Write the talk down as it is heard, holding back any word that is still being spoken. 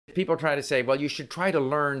People try to say, well, you should try to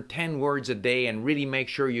learn 10 words a day and really make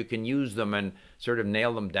sure you can use them and sort of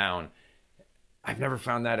nail them down. I've never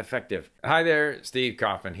found that effective. Hi there, Steve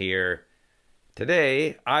Kaufmann here.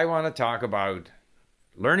 Today, I want to talk about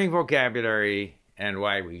learning vocabulary and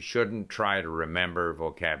why we shouldn't try to remember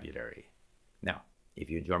vocabulary. Now, if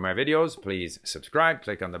you enjoy my videos, please subscribe,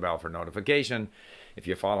 click on the bell for notification. If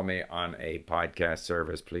you follow me on a podcast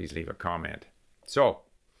service, please leave a comment. So,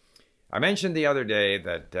 I mentioned the other day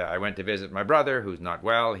that I went to visit my brother who's not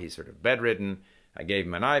well. He's sort of bedridden. I gave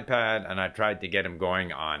him an iPad and I tried to get him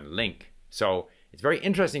going on Link. So it's very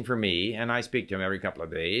interesting for me, and I speak to him every couple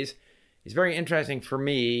of days. It's very interesting for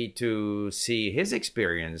me to see his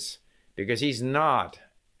experience because he's not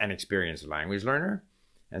an experienced language learner.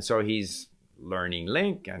 And so he's learning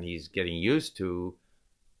Link and he's getting used to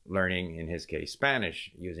learning, in his case,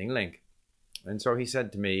 Spanish using Link. And so he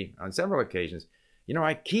said to me on several occasions, you know,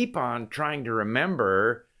 I keep on trying to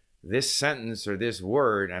remember this sentence or this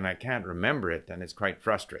word and I can't remember it, and it's quite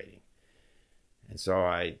frustrating. And so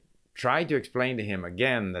I tried to explain to him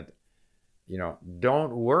again that, you know,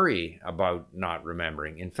 don't worry about not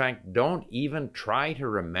remembering. In fact, don't even try to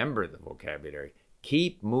remember the vocabulary.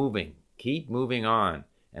 Keep moving on,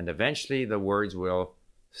 and eventually the words will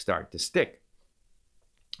start to stick.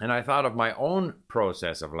 And I thought of my own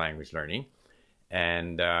process of language learning,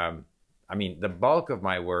 and I mean, the bulk of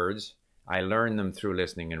my words, I learn them through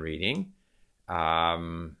listening and reading.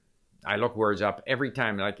 I look words up every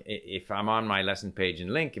time. Like if I'm on my lesson page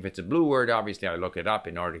in Link, if it's a blue word, obviously I look it up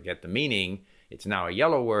in order to get the meaning. It's now a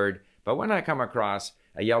yellow word. But when I come across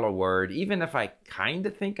a yellow word, even if I kind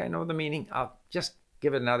of think I know the meaning, I'll just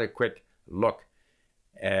give it another quick look.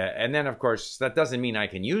 And then, of course, that doesn't mean I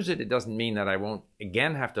can use it. It doesn't mean that I won't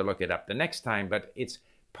again have to look it up the next time. But it's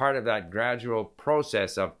part of that gradual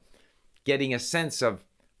process of getting a sense of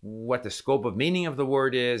what the scope of meaning of the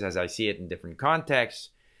word is as I see it in different contexts,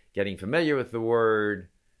 getting familiar with the word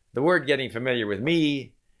getting familiar with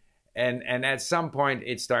me, and at some point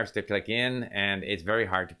it starts to click in, and it's very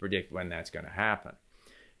hard to predict when that's going to happen.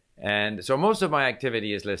 And so most of my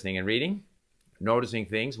activity is listening and reading, noticing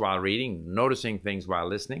things while reading, noticing things while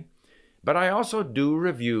listening. But I also do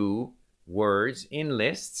review words in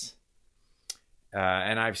lists.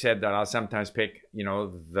 And I've said that I'll sometimes pick, you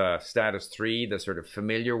know, the status 3, the sort of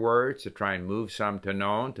familiar words, to try and move some to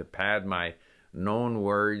known, to pad my known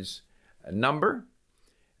words number.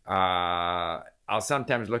 I'll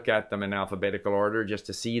sometimes look at them in alphabetical order just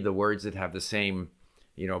to see the words that have the same,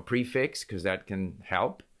 you know, prefix, because that can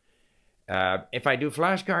help. If I do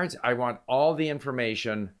flashcards, I want all the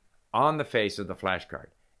information on the face of the flashcard.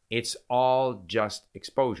 It's all just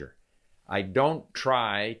exposure. I don't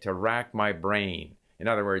try to rack my brain. In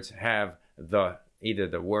other words, have either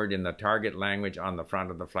the word in the target language on the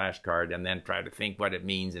front of the flashcard and then try to think what it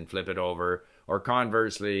means and flip it over, or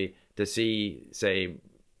conversely, to see, say,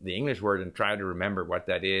 the English word and try to remember what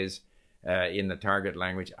that is in the target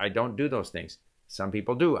language. I don't do those things. Some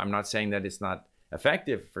people do. I'm not saying that it's not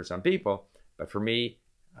effective for some people, but for me,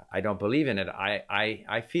 I don't believe in it.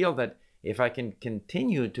 I feel that if I can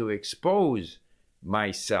continue to expose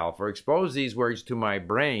myself or expose these words to my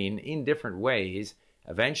brain in different ways,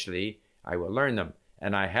 eventually I will learn them.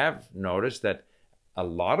 And I have noticed that a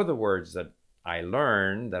lot of the words that I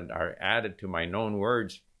learn that are added to my known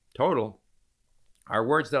words total are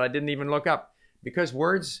words that I didn't even look up, because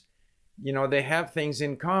words, you know, they have things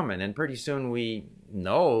in common, and pretty soon we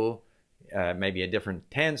know maybe a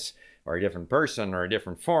different tense or a different person or a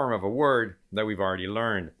different form of a word that we've already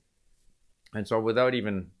learned. And so without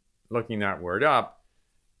even looking that word up,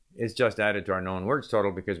 it's just added to our known words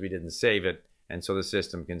total because we didn't save it, and so the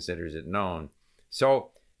system considers it known.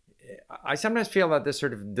 So I sometimes feel that this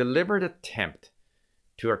sort of deliberate attempt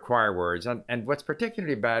to acquire words, and what's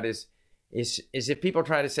particularly bad is if people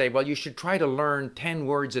try to say, well, you should try to learn 10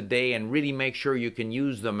 words a day and really make sure you can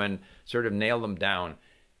use them and sort of nail them down.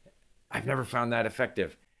 I've never found that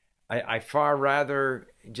effective. I far rather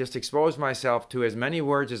just expose myself to as many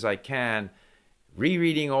words as I can,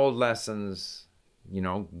 rereading old lessons, you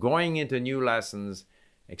know, going into new lessons,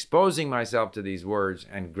 exposing myself to these words,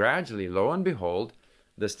 and gradually, lo and behold,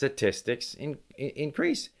 the statistics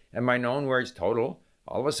increase. And my known words total,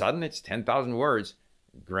 all of a sudden, it's 10,000 words.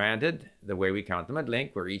 Granted, the way we count them at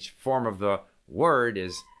Link, where each form of the word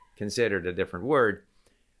is considered a different word.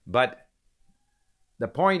 But the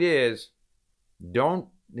point is,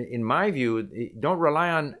 in my view, don't rely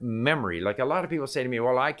on memory. Like a lot of people say to me,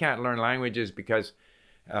 well, I can't learn languages because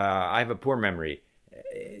I have a poor memory.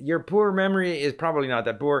 Your poor memory is probably not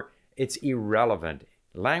that poor. It's irrelevant.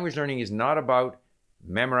 Language learning is not about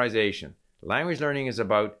memorization. Language learning is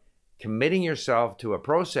about committing yourself to a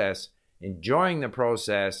process, enjoying the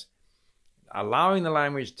process, allowing the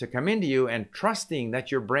language to come into you, and trusting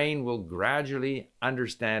that your brain will gradually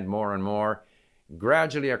understand more and more,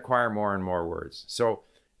 gradually acquire more and more words. So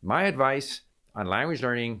my advice on language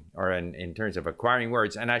learning, or in terms of acquiring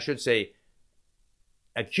words, and I should say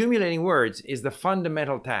accumulating words, is the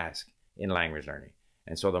fundamental task in language learning.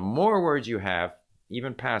 And so the more words you have,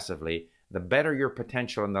 even passively, the better your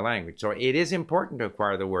potential in the language. So it is important to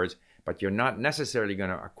acquire the words, but you're not necessarily going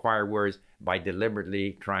to acquire words by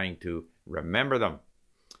deliberately trying to remember them.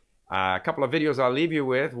 A couple of videos I'll leave you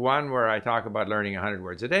with. One where I talk about learning 100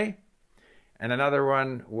 words a day, and another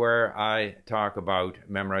one where I talk about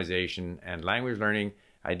memorization and language learning.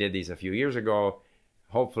 I did these a few years ago.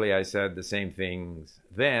 Hopefully I said the same things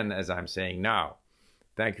then as I'm saying now.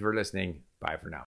 Thank you for listening. Bye for now.